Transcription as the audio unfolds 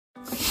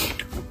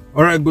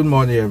All right, good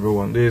morning,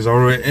 everyone. This is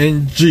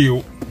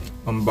RnG.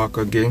 I'm back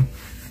again.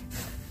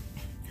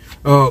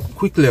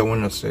 Quickly, I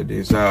want to say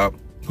this.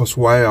 Because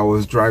while I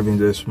was driving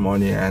this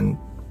morning, and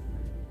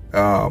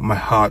my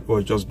heart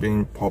was just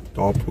being popped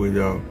up with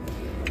a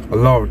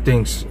lot of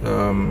things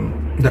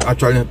that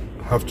actually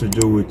have to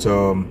do with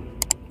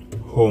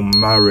home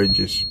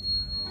marriages.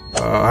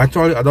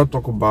 Actually, I don't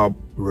talk about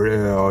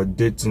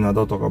dating. I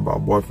don't talk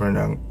about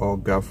boyfriend or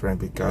girlfriend,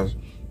 because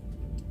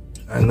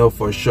I know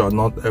for sure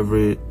not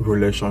every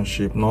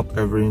relationship, not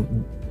every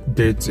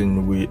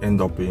dating will end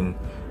up in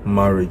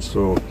marriage.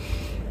 So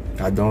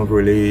I don't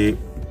really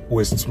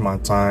waste my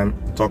time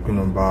talking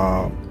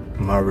about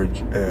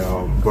marriage,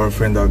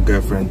 boyfriend or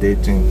girlfriend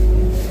dating.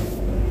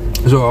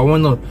 So I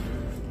want to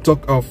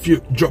talk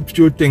drop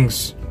few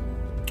things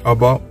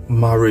about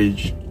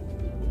marriage.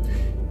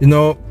 You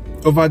know,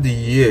 over the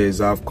years,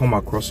 I've come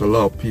across a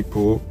lot of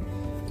people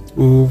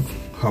who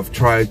have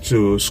tried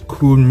to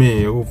school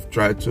me, who've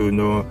tried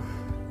to,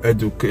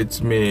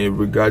 educate me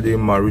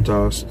regarding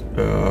marital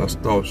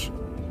stuff,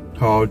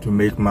 how to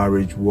make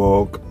marriage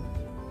work,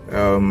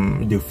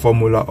 the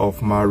formula of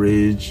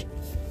marriage,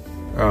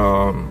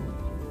 what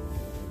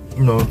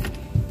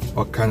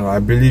kind of, I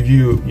believe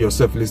you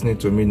yourself listening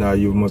to me now,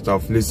 you must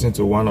have listened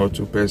to one or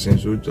two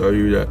persons who tell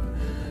you that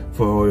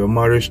for your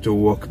marriage to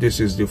work, this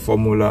is the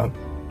formula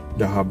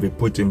that have been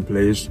put in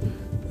place.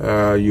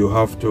 You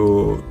have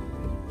to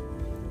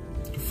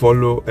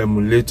follow,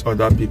 emulate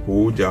other people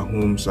who their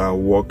homes are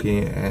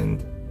working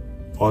and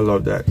all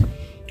of that.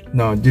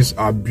 Now, these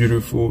are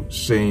beautiful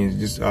sayings,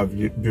 these are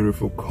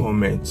beautiful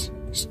comments,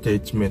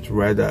 statements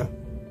rather,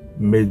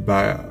 made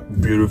by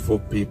beautiful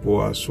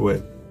people as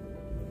well.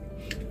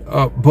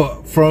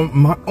 But from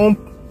my own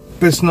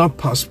personal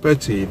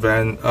perspective,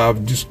 and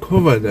I've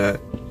discovered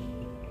that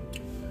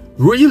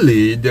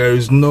really there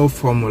is no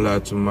formula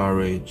to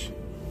marriage.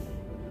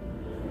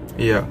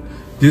 Yeah,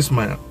 this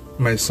might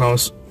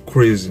sound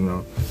crazy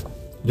now.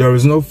 There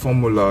is no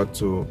formula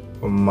to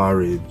a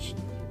marriage.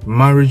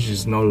 Marriage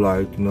is not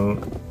like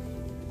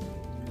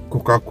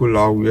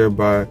Coca-Cola,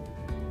 whereby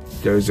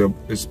there is a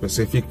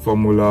specific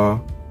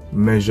formula,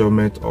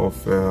 measurement of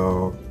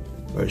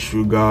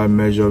sugar,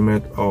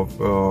 measurement of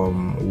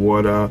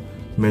water,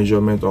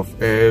 measurement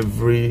of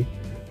every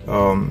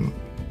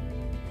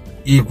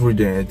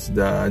ingredient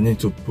that I need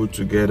to put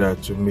together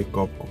to make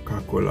up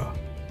Coca-Cola,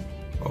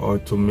 or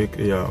to make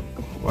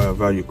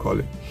whatever you call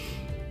it.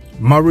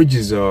 Marriage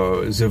is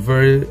a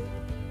very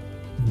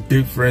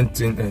different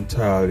thing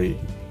entirely.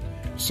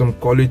 Some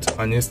call it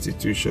an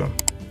institution,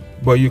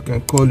 but you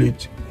can call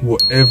it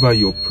whatever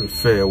you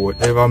prefer,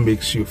 whatever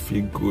makes you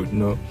feel good.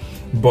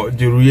 But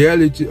the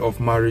reality of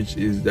marriage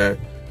is that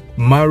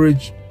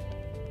marriage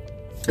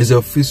is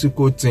a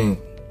physical thing.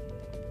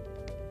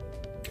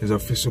 It's a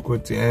physical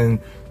thing, and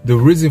the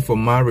reason for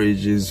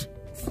marriage is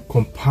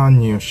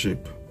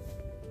companionship,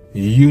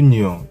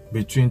 union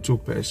between two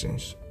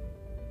persons.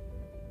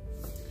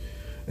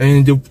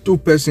 And the two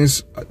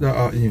persons that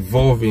are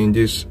involved in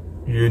this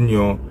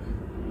union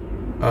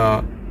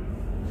are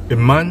a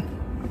man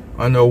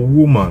and a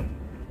woman.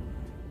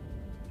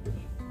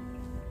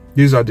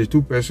 These are the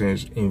two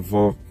persons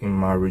involved in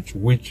marriage,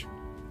 which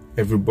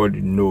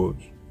everybody knows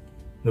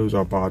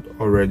about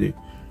already.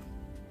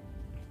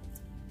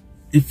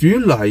 If you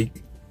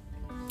like,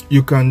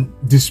 you can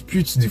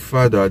dispute the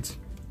fact that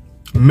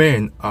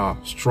men are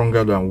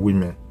stronger than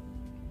women.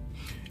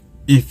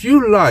 If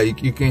you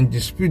like, you can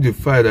dispute the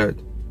fact that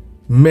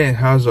men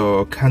has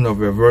a kind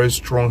of a very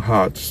strong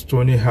heart,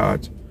 stony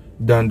heart,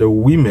 than the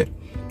women.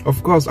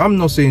 Of course, I'm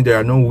not saying there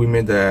are no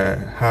women that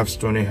have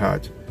stony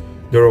heart.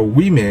 There are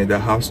women that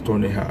have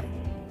stony heart,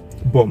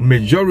 but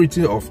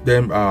majority of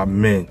them are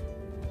men.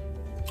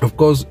 Of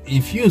course,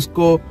 if you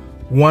score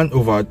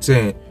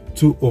 1/10,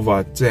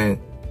 2/10,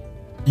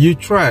 you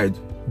tried,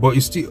 but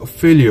it's still a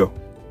failure.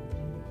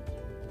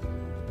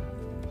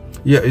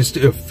 Yeah, it's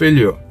still a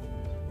failure.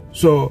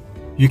 So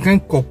you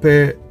can't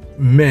compare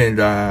men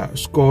that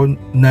score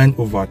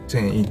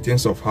 9/10 in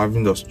terms of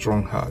having a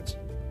strong heart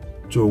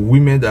to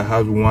women that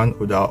have 1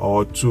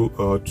 or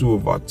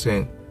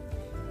 2/10.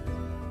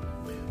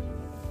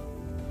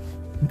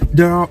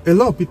 There are a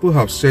lot of people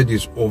have said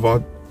this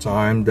over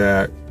time,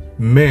 that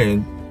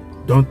men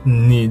don't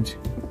need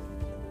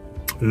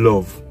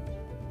love.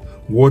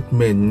 What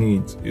men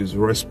need is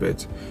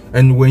respect.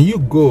 And when you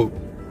go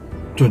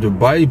to the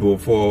Bible,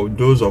 for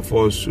those of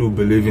us who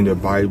believe in the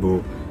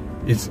Bible,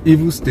 it's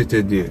even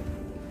stated there.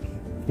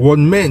 What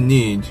men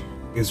need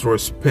is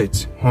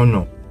respect,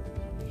 honor.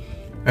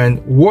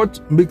 And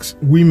what makes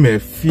women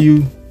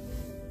feel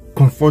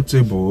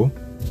comfortable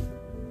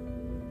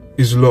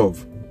is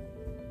love,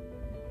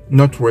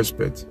 not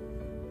respect.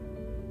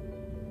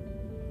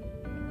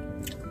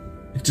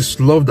 It is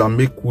love that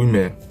makes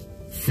women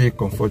feel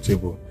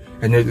comfortable,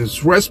 and it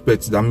is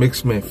respect that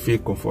makes men feel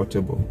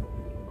comfortable.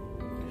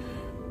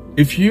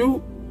 If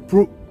you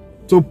prove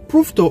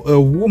to a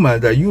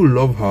woman that you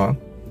love her,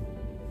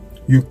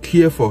 you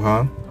care for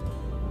her,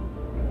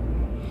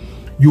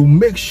 you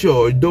make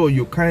sure, though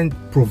you can't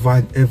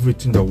provide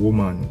everything the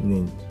woman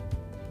needs,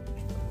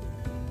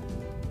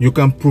 You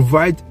can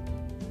provide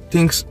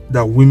things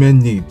that women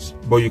need,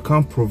 but you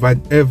can't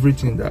provide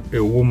everything that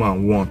a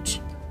woman wants.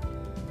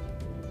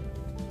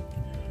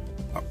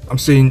 I'm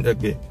saying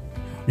again,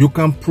 you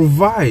can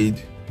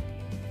provide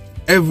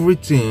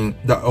everything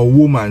that a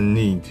woman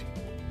needs,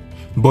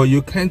 but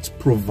you can't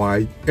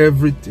provide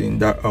everything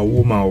that a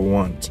woman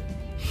wants.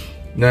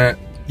 Now,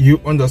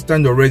 you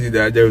understand already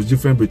that there is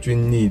difference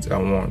between needs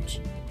and wants.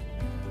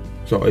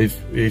 So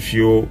if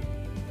you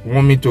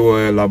want me to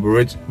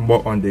elaborate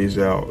more on this,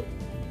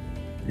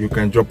 you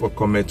can drop a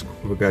comment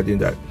regarding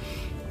that.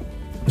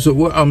 So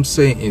what I'm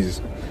saying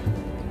is,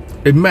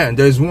 a man,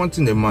 there is one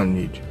thing a man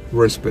needs: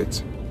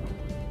 respect,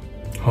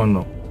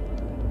 honor.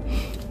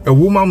 A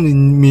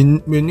woman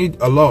may need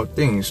a lot of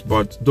things,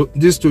 but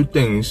these two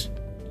things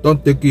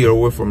don't take it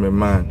away from a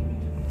man: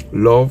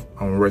 love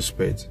and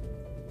respect.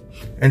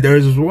 And there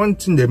is one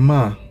thing the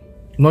man,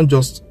 not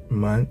just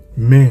man,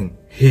 men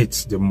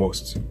hates the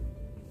most: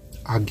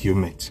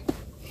 argument.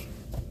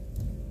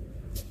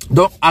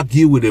 Don't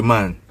argue with a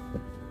man.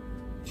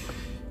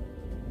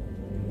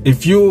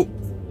 If you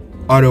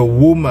are a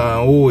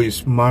woman who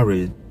is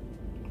married,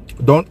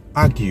 don't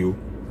argue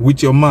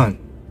with your man.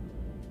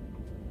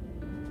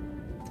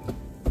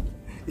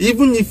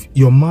 Even if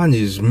your man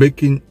is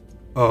making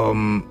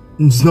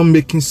it's not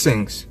making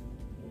sense,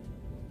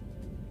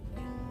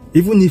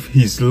 even if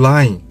he's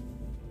lying,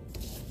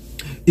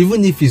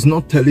 even if he's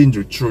not telling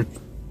the truth,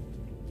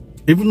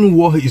 even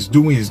what he's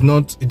doing is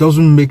not, it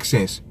doesn't make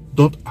sense,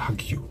 don't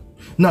argue.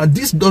 Now,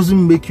 this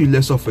doesn't make you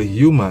less of a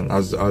human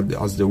as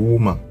the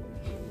woman.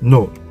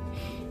 No,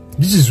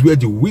 this is where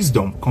the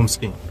wisdom comes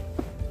in.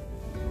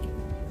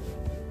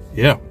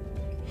 Yeah,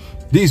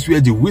 this is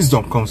where the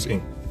wisdom comes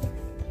in.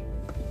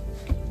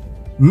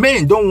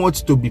 Men don't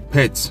want to be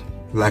pets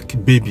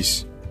like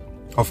babies.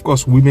 Of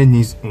course,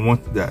 women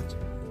want that.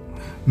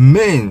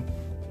 Men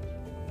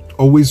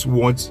always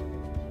want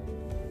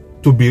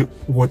to be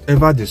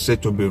whatever they say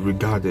to be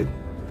regarded.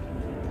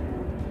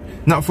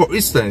 Now, for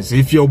instance,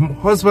 if your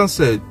husband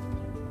said,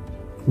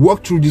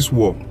 walk through this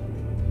wall,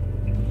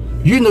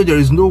 you know there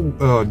is no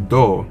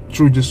door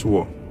through this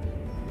wall.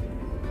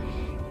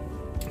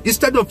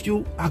 Instead of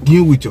you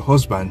arguing with your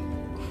husband,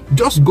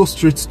 just go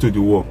straight to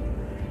the wall.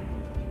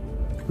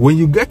 When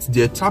you get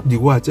there, tap the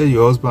wall, tell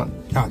your husband,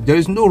 there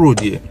is no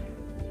road here.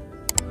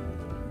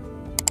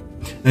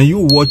 And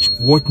you watch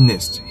what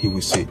next he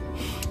will say.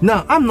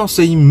 Now, I'm not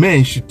saying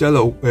men should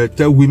tell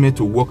women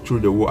to walk through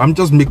the wall. I'm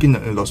just making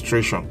an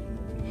illustration.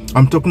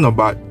 I'm talking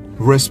about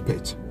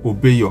respect.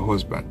 Obey your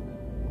husband.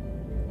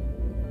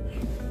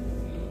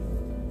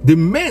 The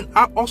men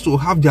also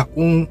have their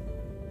own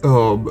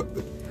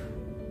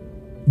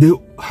they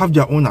have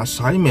their own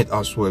assignment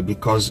as well,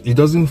 because it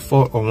doesn't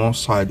fall on one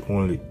side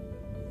only.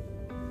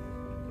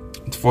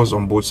 It falls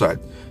on both sides.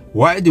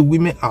 While the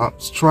women are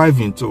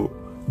striving to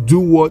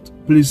do what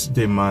pleases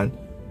the man,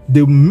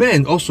 the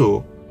men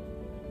also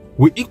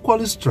will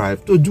equally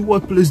strive to do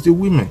what pleases the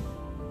women.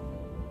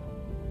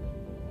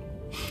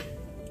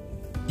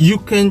 You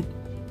can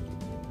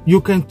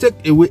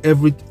take away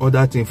every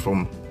other thing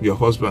from your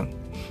husband,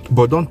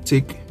 but don't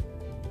take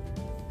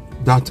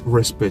that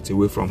respect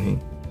away from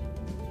him.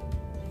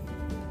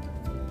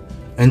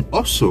 And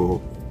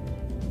also,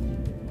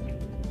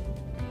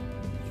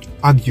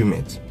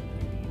 argument.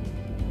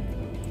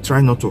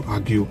 Try not to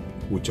argue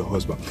with your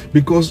husband,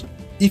 because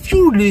if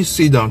you really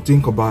sit down and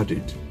think about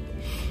it,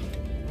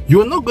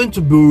 you're not going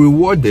to be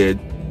rewarded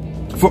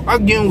for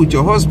arguing with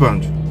your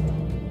husband.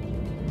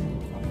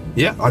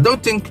 Yeah, I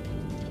don't think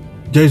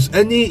there's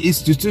any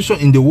institution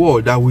in the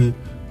world that will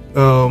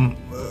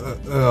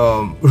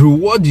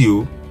reward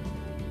you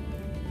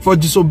for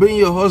disobeying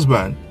your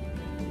husband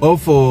or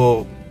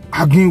for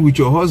arguing with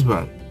your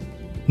husband.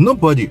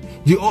 Nobody.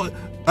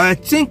 I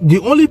think the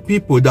only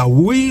people that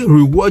will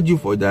reward you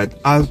for that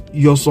are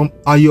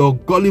your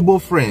gullible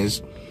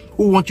friends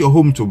who want your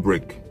home to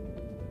break.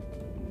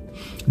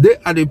 They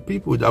are the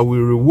people that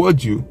will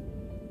reward you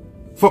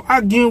for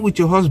arguing with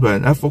your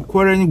husband and for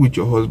quarreling with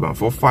your husband,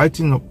 for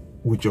fighting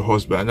with your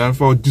husband and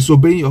for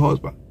disobeying your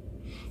husband,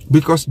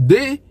 because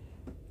they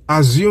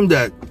assume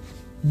that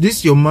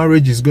your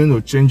marriage is going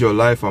to change your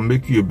life and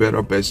make you a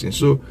better person.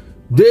 So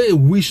they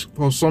wish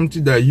for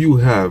something that you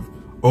have,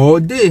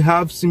 or they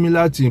have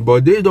similar things,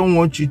 but they don't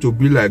want you to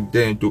be like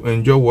them, to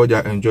enjoy what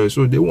they enjoy.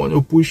 So they want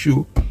to push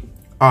you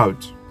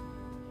out.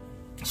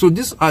 So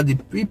these are the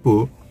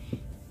people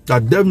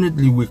that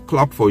definitely will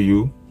clap for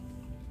you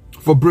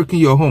for breaking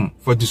your home,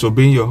 for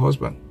disobeying your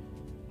husband.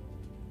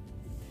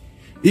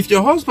 If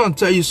your husband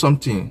tells you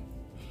something,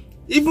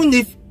 even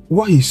if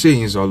what he's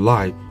saying is a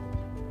lie,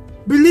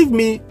 believe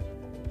me,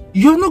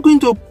 you're not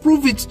going to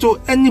prove it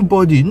to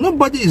anybody.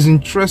 Nobody is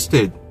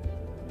interested.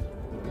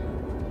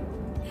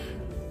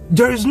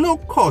 There is no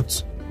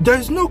court. There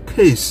is no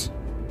case.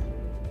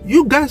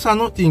 You guys are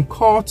not in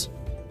court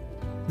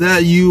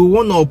that you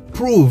want to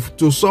prove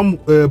to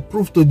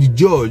the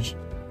judge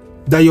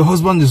that your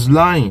husband is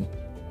lying.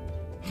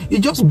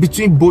 It's just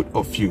between both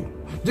of you.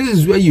 This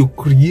is where you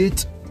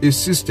create a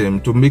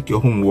system to make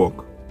your home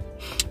work.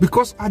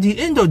 Because at the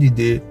end of the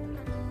day,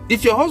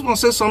 If your husband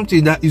says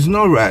something that is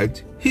not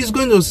right, he's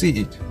going to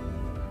see it.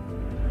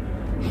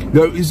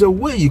 There is a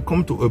way you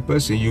come to a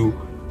person,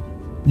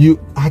 you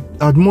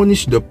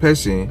admonish the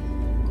person.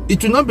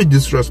 It will not be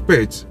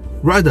disrespect.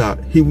 Rather,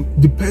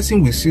 the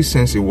person will see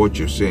sense in what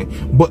you're saying.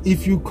 But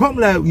if you come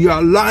like you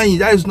are lying,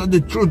 that is not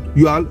the truth,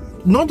 you are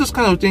not this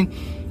kind of thing,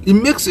 it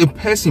makes a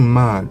person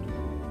mad.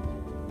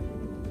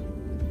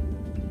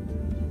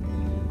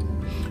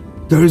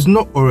 There is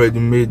no already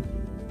made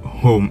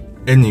home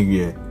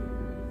anywhere.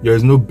 There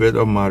is no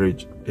better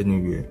marriage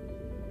anywhere.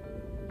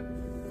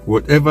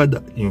 Whatever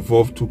that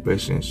involves two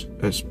persons,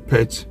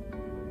 expect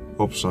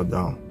ups or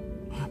down.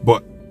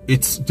 But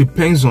it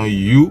depends on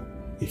you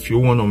if you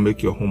want to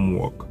make your home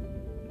work.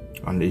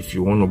 And if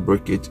you want to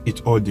break it,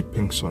 it all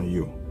depends on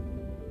you.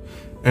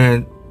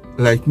 And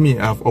like me,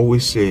 I've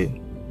always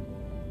said,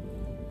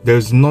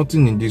 there's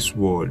nothing in this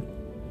world.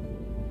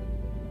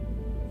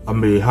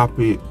 I'm a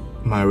happy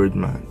married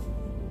man.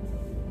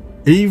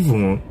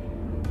 Even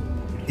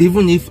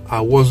if I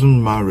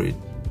wasn't married,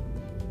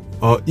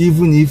 or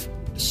even if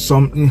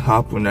something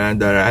happened and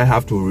that I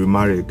have to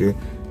remarry again,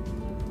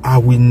 I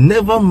will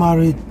never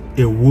marry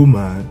a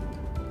woman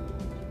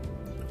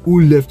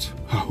who left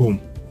her home,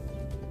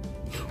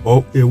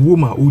 or a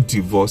woman who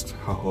divorced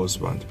her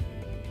husband.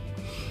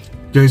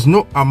 There is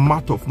no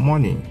amount of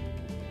money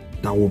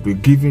that will be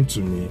given to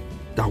me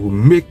that will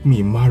make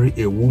me marry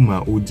a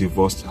woman who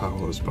divorced her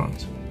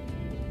husband.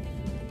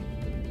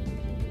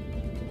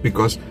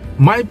 Because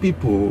my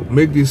people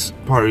make this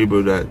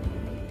parable that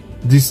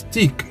the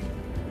stick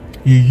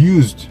you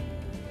used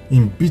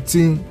in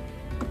beating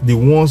the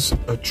once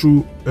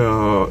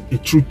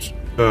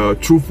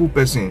truthful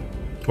person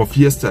of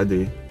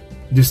yesterday,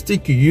 the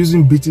stick you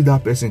using beating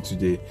that person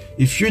today,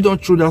 if you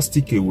don't throw that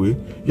stick away,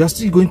 you are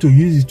still going to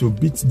use it to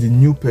beat the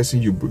new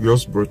person you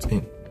just brought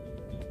in.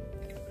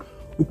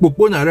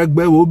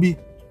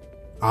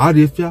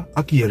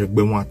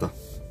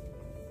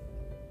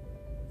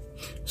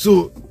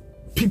 So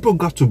people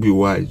got to be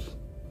wise.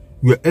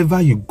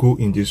 Wherever you go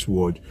in this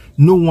world,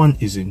 no one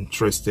is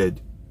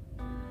interested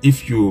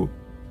if you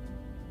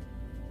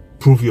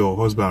prove your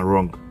husband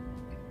wrong.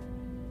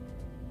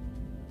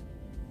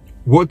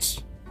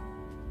 What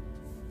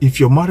if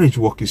your marriage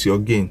work is your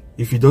gain?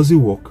 If it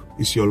doesn't work,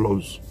 it's your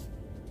loss.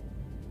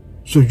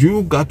 So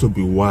you got to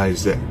be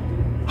wise there.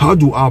 How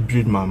do I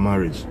build my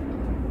marriage?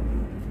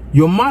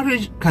 Your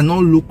marriage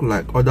cannot look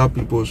like other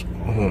people's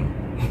home.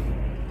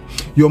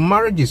 Your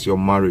marriage is your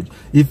marriage.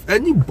 If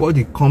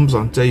anybody comes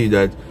and tell you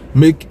that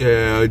make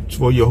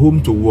for your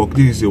home to work,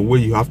 this is a way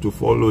you have to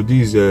follow,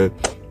 this is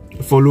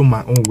follow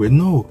my own way.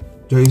 No,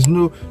 there is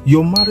no.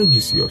 Your marriage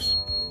is yours.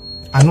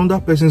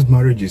 Another person's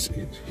marriage is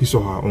his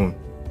or her own.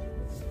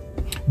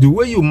 The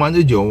way you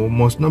manage your own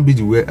must not be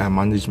the way I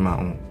manage my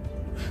own.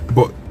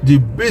 But the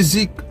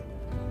basic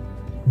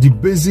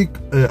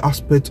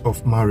aspect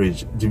of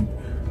marriage, the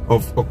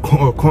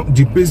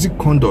basic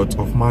conduct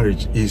of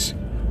marriage is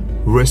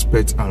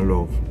respect and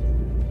love.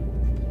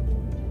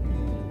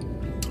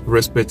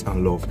 Respect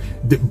and love.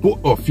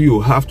 Both of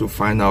you have to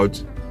find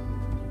out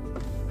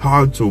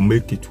how to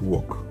make it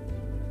work.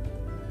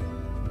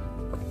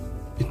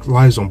 It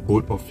lies on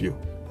both of you,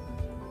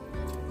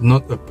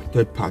 not a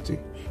third party.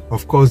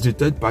 Of course, the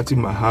third party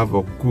might have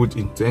a good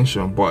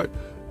intention, but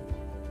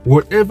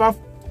whatever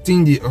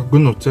thing they are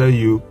going to tell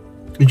you,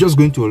 it's just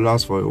going to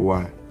last for a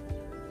while.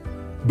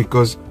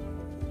 Because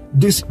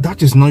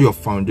that is not your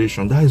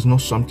foundation. That is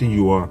not something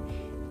you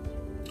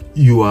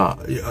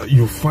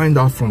find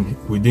out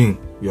from within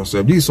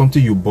yourself. This is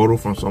something you borrow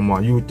from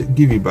someone, you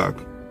give it back.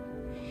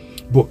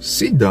 But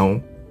sit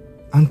down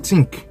and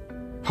think,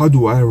 how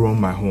do I run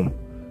my home?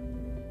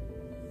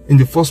 In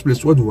the first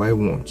place, what do I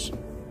want?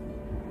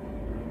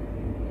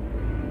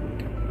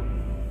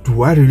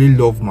 Do I really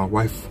love my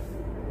wife,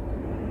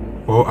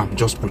 or I'm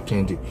just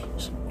pretending?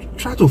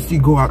 Try to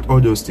figure out all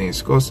those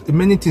things, because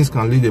many things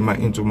can lead a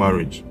man into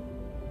marriage.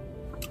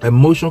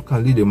 Emotion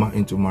can lead a man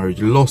into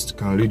marriage. Lust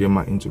can lead a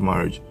man into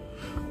marriage.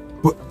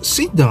 But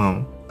sit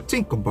down,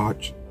 think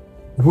about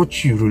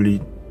what you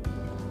really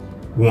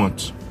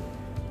want,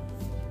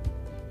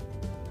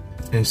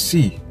 and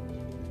see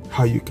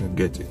how you can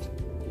get it.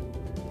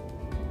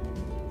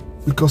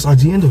 Because at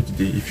the end of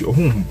the day, if your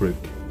home break,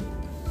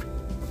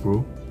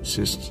 bro,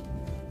 sis,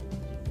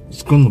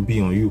 it's gonna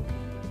be on you.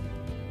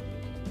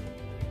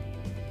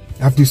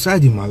 I've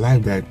decided in my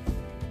life that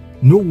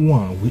no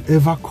one will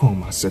ever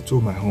come and settle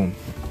my home.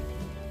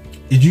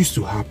 It used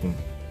to happen,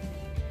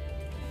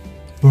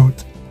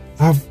 but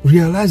I've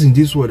realized in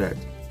this world that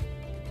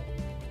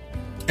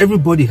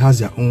everybody has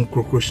their own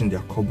cockroach in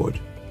their cupboard.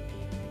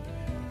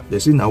 They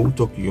say, now we'll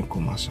talk, you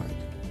come outside.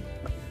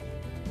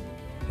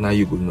 Now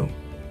you go know.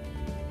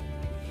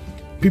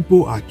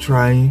 People are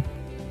trying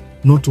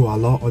not to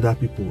allow other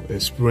people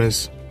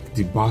experience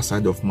the bad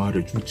side of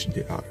marriage which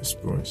they are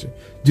experiencing.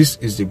 This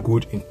is the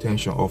good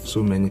intention of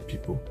so many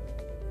people.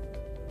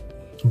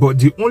 But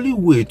the only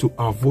way to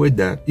avoid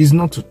that is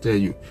not to tell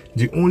you.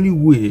 The only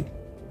way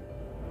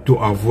to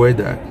avoid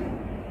that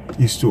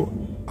is to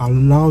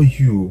allow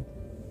you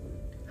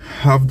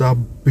have that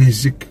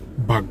basic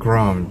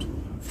background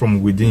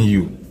from within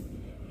you.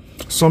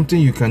 Something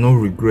you cannot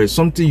regret,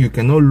 something you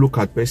cannot look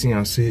at person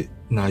and say,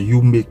 now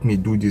you make me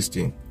do this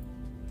thing.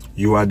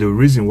 You are the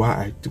reason why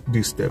I took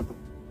this step.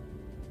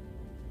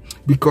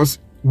 Because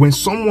when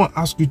someone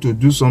asks you to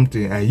do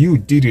something and you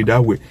did it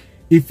that way,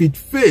 if it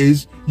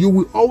fails, you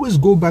will always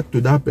go back to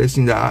that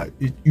person that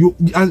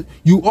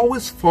you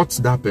always fought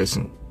that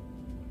person.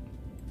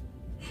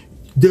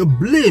 The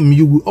blame,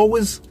 you will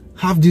always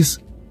have this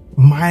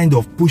mind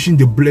of pushing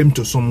the blame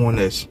to someone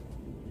else.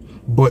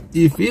 But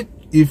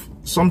if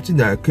something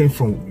that came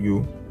from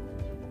you,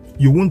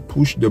 you won't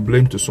push the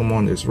blame to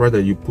someone else. Rather,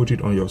 you put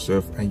it on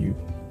yourself and you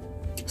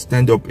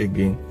stand up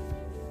again,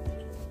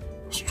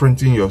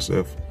 strengthen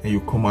yourself, and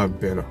you come out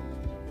better.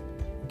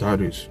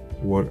 That is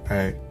what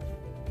I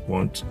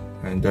want,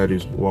 and that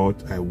is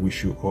what I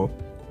wish you all.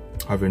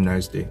 Have a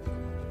nice day.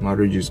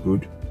 Marriage is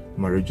good,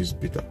 marriage is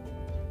bitter.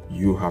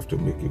 You have to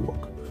make it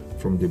work.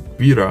 From the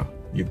bitter,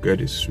 you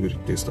get a sweet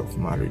taste of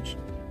marriage.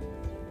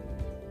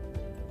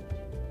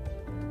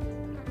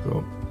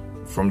 So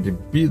from the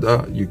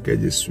bitter, you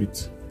get a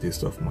sweet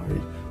taste of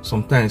marriage.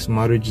 Sometimes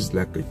marriage is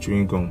like a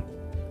chewing gum.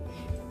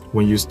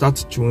 When you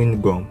start chewing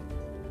gum,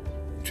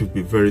 it will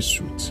be very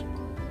sweet.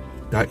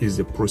 That is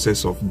the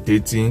process of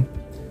dating,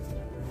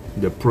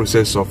 the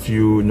process of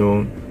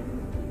the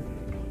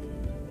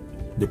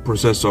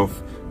process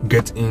of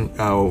getting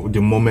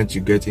the moment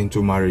you get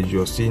into marriage,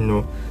 you're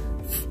still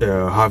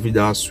having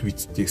that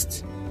sweet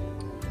taste.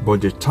 But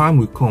the time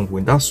will come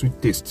when that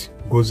sweet taste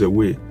goes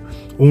away.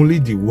 Only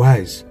the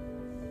wise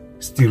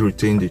still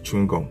retain the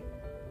chewing gum.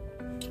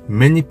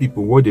 Many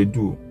people, what they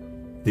do,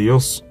 they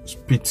just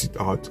spit it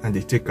out and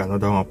they take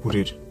another one, put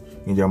it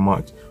in their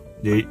mouth.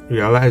 They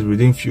realize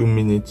within few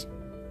minutes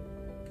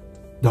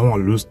that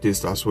one lose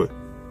taste as well.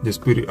 They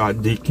spit it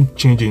out, they keep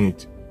changing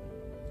it.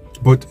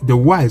 But the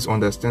wise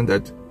understand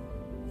that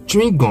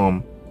chewing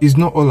gum is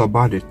not all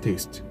about the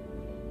taste.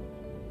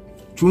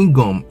 Chewing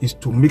gum is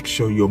to make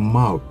sure your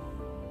mouth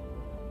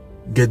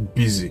get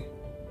busy.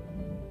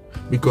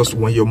 Because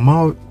when your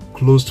mouth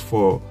closed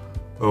for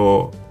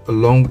a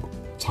long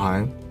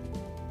time,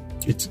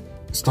 it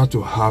start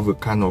to have a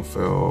kind of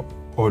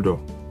odor.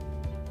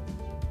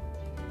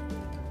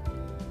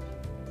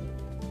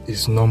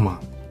 It's normal.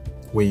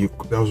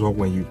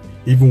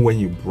 Even when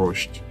you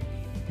brush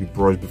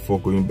before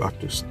going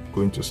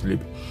to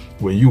sleep.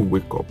 When you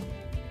wake up,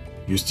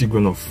 you're still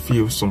gonna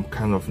feel some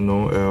kind of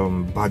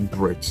bad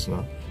breath.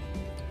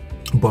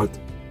 But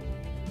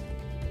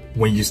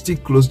when you still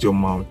close your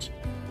mouth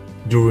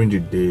during the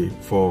day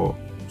for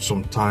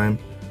some time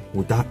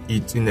without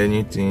eating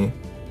anything,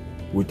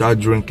 without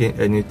drinking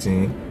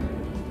anything,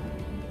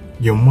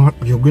 you're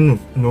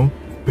gonna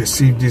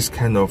perceive this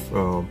kind of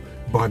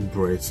bad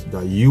breath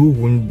that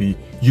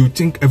you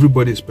think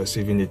everybody is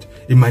perceiving it.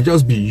 It might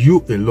just be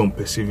you alone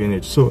perceiving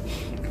it. So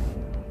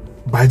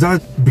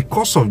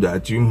because of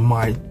that, you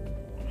might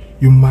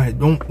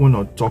don't want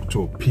to talk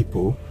to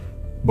people,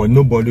 but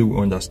nobody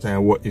will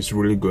understand what is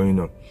really going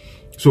on.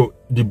 So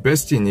the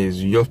best thing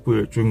is you just put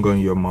a chewing gum in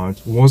your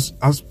mouth.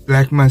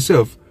 Like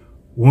myself,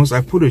 once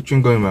I put a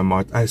chewing gum in my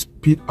mouth, I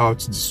spit out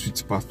the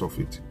sweet part of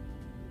it.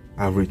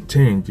 I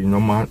retain the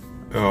normal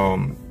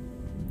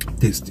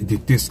taste, the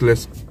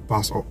tasteless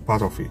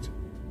part of it.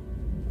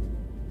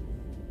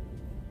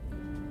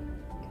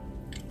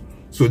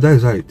 So that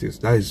is how it is.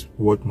 That is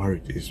what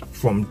marriage is.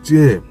 From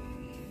there,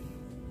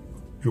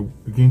 you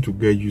begin to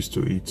get used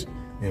to it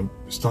and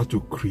start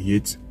to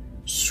create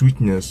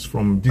sweetness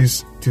from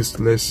this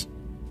tasteless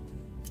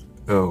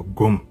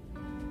gum.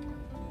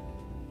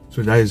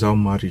 So that is how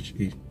marriage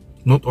is.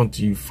 Not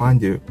until you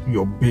find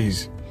your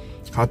base,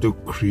 how to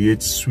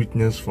create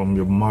sweetness from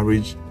your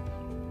marriage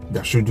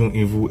that shouldn't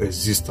even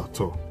exist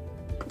at all.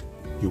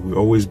 You will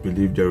always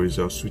believe there is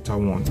a sweeter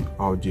one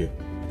out there,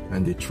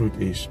 and the truth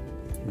is,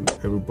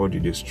 everybody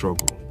they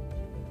struggle.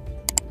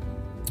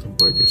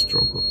 Everybody they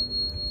struggle.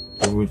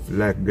 Even if you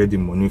like get the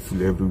money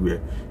full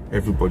everywhere,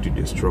 everybody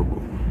they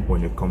struggle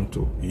when it comes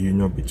to a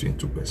union between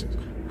two persons.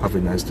 Have a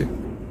nice day.